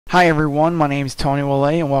Hi everyone, my name is Tony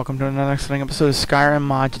Willay and welcome to another exciting episode of Skyrim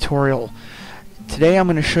mod tutorial. Today I'm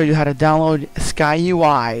going to show you how to download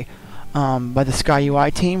SkyUI by the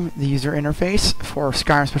SkyUI team, the user interface for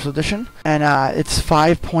Skyrim Special Edition, and it's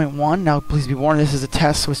 5.1. Now please be warned, this is a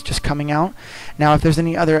test, so it's just coming out. Now if there's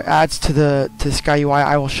any other adds to the SkyUI,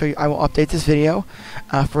 I will update this video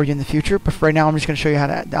for you in the future, but for right now I'm just going to show you how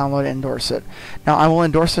to download and endorse it. Now I will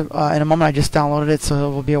endorse it in a moment. I just downloaded it, so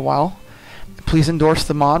it will be a while. Please endorse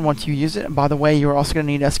the mod once you use it. And by the way, you're also going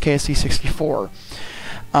to need SKSE64.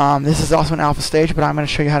 This is also an alpha stage, but I'm going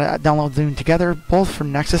to show you how to download them together, both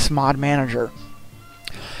from Nexus Mod Manager.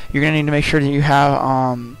 You're going to need to make sure that you have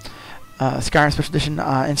Skyrim Special Edition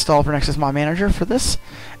installed for Nexus Mod Manager for this,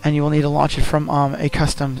 and you will need to launch it from a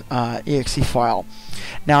custom exe file.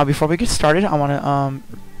 Now, before we get started, I want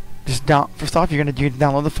to first off, you're going to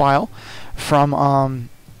download the file from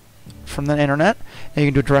the internet, and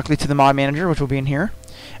you can do it directly to the mod manager, which will be in here,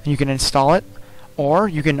 and you can install it, or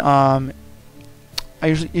you can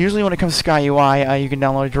usually when it comes to SkyUI, you can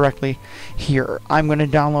download it directly here. I'm going to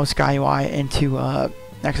download SkyUI into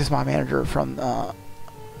Nexus Mod Manager from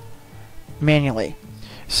manually,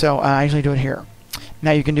 so I usually do it here.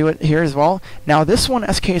 Now you can do it here as well. Now this one,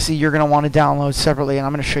 SKSE, you're going to want to download separately, and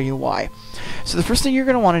I'm going to show you why. So the first thing you're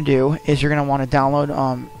going to want to do is you're going to want to download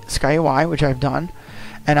SkyUI, which I've done.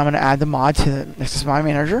 And I'm going to add the mod to the Nexus Mod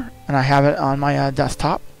Manager, and I have it on my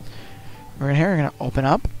desktop. We're in here, you're going to open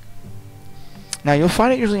up. Now you'll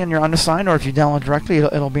find it usually on your unassigned, or if you download directly,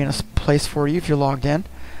 it'll be in a place for you if you're logged in.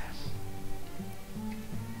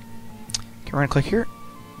 Okay, we're going to click here.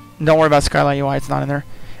 Don't worry about Skylight UI, it's not in there.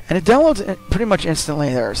 And it downloads pretty much instantly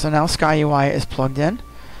there. So now SkyUI is plugged in.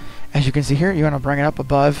 As you can see here, you want to bring it up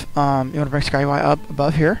above. You want to bring SkyUI up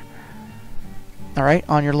above here. Alright,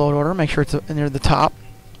 on your load order, make sure it's near the top.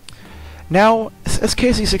 Now,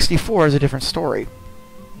 SKSE64 is a different story.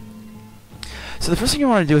 So the first thing you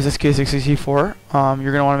want to do is SKSE64.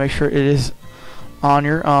 You're going to want to make sure it is on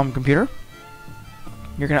your computer.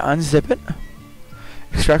 You're going to unzip it,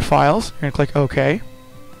 extract files. You're going to click OK.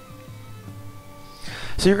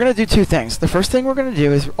 So you're going to do two things. The first thing we're going to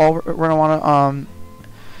do is you're going to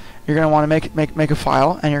want to make a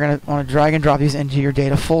file, and you're going to want to drag and drop these into your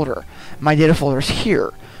data folder. My data folder is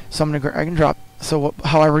here, so I'm going to drag and drop. So,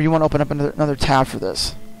 however, you want to open up another tab for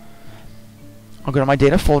this. I'll go to my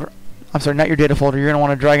data folder. I'm sorry, not your data folder. You're going to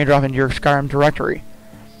want to drag and drop into your Skyrim directory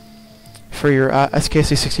for your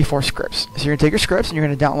SKSE64 scripts. So you're going to take your scripts and you're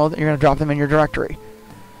going to download them. You're going to drop them in your directory.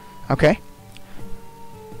 Okay.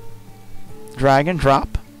 Drag and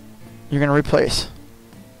drop. You're going to replace.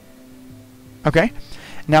 Okay.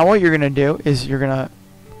 Now what you're going to do is you're going to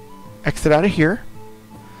exit out of here.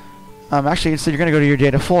 Actually, instead you're going to go to your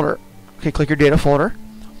data folder. Okay, click your data folder.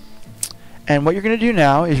 And what you're going to do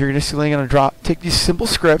now is you're just going to take these simple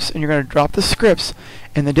scripts, and you're going to drop the scripts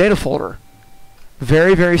in the data folder.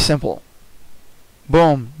 Very, very simple.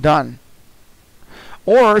 Boom, done.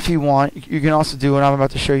 Or if you want, you can also do what I'm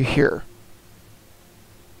about to show you here.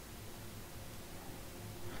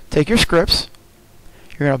 Take your scripts.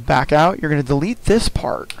 You're going to back out. You're going to delete this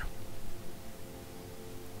part.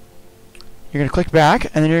 You're going to click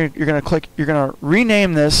back, and then you're going to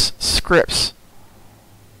rename this scripts.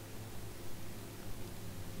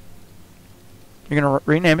 You're going to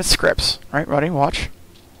rename it scripts. Right, ready? Watch.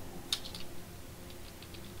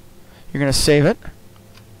 You're going to save it.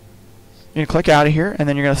 You're going to click out of here, and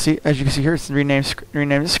then you're going to see, as you can see here, it's rename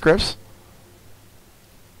the scripts.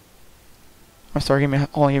 I'm sorry, hold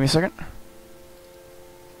on, give me a second.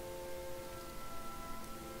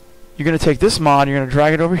 You're going to take this mod, you're going to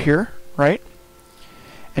drag it over here, right?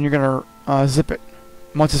 And you're going to zip it.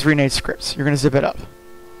 Once it's renamed scripts, you're going to zip it up.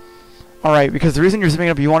 Alright, because the reason you're zipping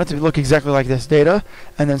it up, you want it to look exactly like this. Data,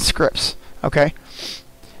 and then scripts. Okay?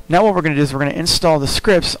 Now what we're going to do is we're going to install the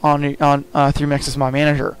scripts through Nexus Mod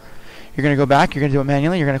Manager. You're going to go back, you're going to do it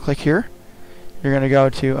manually, you're going to click here. You're going to go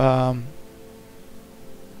to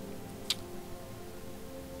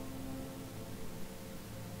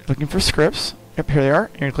looking for scripts. Yep, here they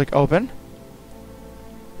are. You're going to click open.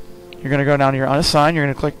 You're going to go down to your unassigned. You're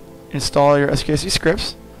going to click install your SKSE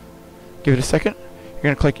scripts. Give it a second. You're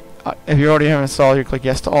going to click, if you already have installed, you click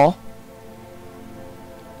yes to all.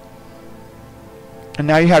 And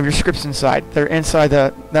now you have your scripts inside. They're inside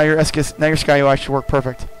now your SkyUI should work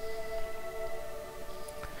perfect.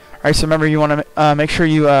 Alright, so remember you want to make sure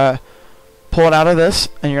you pull it out of this,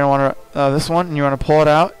 and you're going to want to, this one, and you want to pull it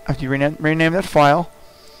out after you rename that file.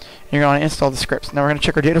 You're going to install the scripts. Now we're going to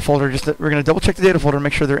check our data folder. We're going to double check the data folder and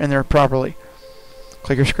make sure they're in there properly.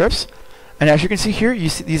 Click your scripts, and as you can see here, you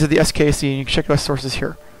see these are the SKSE, and you can check those sources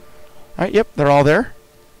here. All right, yep, they're all there.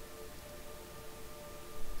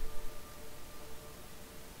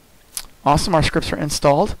 Awesome, our scripts are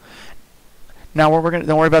installed. Now what we're gonna,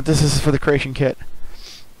 don't worry about this. This is for the creation kit.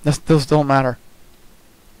 Those don't matter.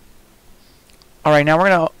 All right, now we're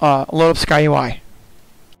gonna load up SkyUI.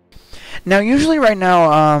 Now, usually right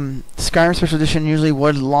now, Skyrim Special Edition usually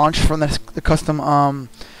would launch from the custom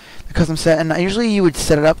set, and usually you would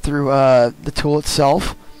set it up through the tool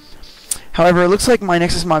itself. However, it looks like my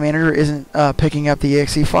Nexus Mod Manager isn't picking up the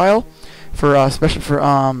exe file for especially for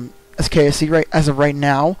SKSE as of right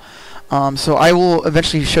now. So I will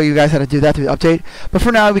eventually show you guys how to do that through the update. But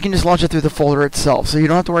for now, we can just launch it through the folder itself. So you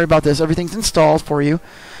don't have to worry about this. Everything's installed for you.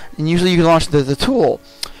 And usually you can launch the tool.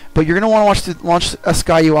 But you're going to want to launch a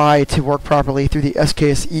SkyUI to work properly through the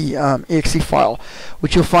SKSE exe file,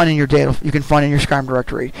 which you'll find in your data. You can find in your Skyrim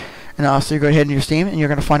directory. And so you go ahead in your Steam, and you're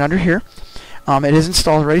going to find under here. It is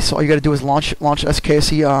installed already, so all you got to do is launch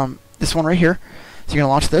SKSE. This one right here. So you're going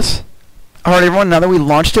to launch this. All right, everyone. Now that we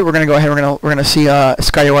launched it, we're going to go ahead. We're going to see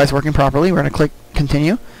SkyUI is working properly. We're going to click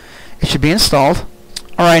Continue. It should be installed.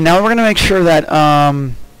 All right. Now we're going to make sure that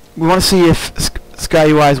we want to see if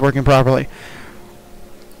SkyUI is working properly.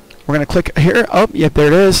 We're going to click here. Oh, yep, there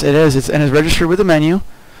it is. It is. And it's registered with the menu.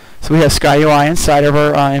 So we have SkyUI inside of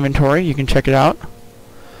our inventory. You can check it out.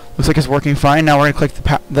 Looks like it's working fine. Now we're going to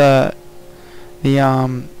click the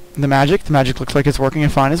magic. The magic looks like it's working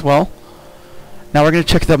fine as well. Now we're going to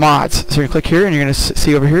check the mods. So you're going to click here, and you're going to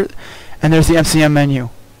see over here, and there's the MCM menu.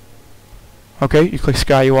 Okay, you click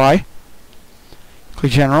SkyUI.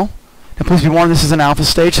 Click General. Now please be warned, this is an alpha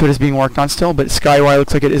stage, so it is being worked on still, but SkyUI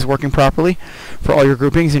looks like it is working properly for all your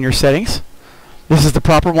groupings and your settings. This is the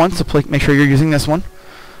proper one, so make sure you're using this one.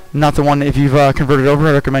 Not the one, if you've converted over,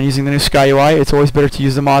 I recommend using the new SkyUI. It's always better to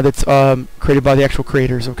use the mod that's created by the actual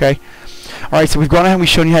creators, okay? Alright, so we've gone ahead and we've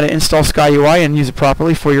shown you how to install SkyUI and use it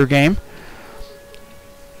properly for your game.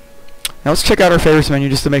 Now let's check out our favorites menu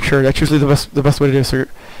just to make sure. That's usually the best way to do it. So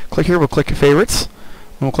click here, we'll click favorites,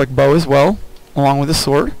 and we'll click bow as well, along with the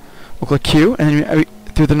sword. We'll click Q, and then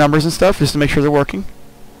through the numbers and stuff, just to make sure they're working.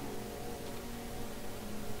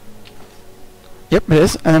 Yep, it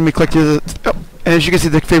is. And then we click through the... and as you can see,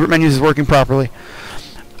 the favorite menus is working properly.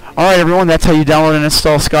 Alright, everyone, that's how you download and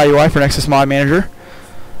install SkyUI for Nexus Mod Manager.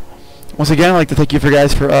 Once again, I'd like to thank you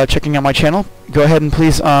guys for checking out my channel. Go ahead and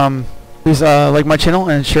please like my channel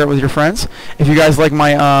and share it with your friends. If you guys like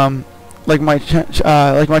my channel,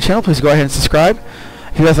 please go ahead and subscribe.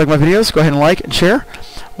 If you guys like my videos, go ahead and like and share.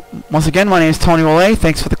 Once again, my name is Tony Wale.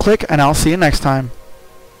 Thanks for the click, and I'll see you next time.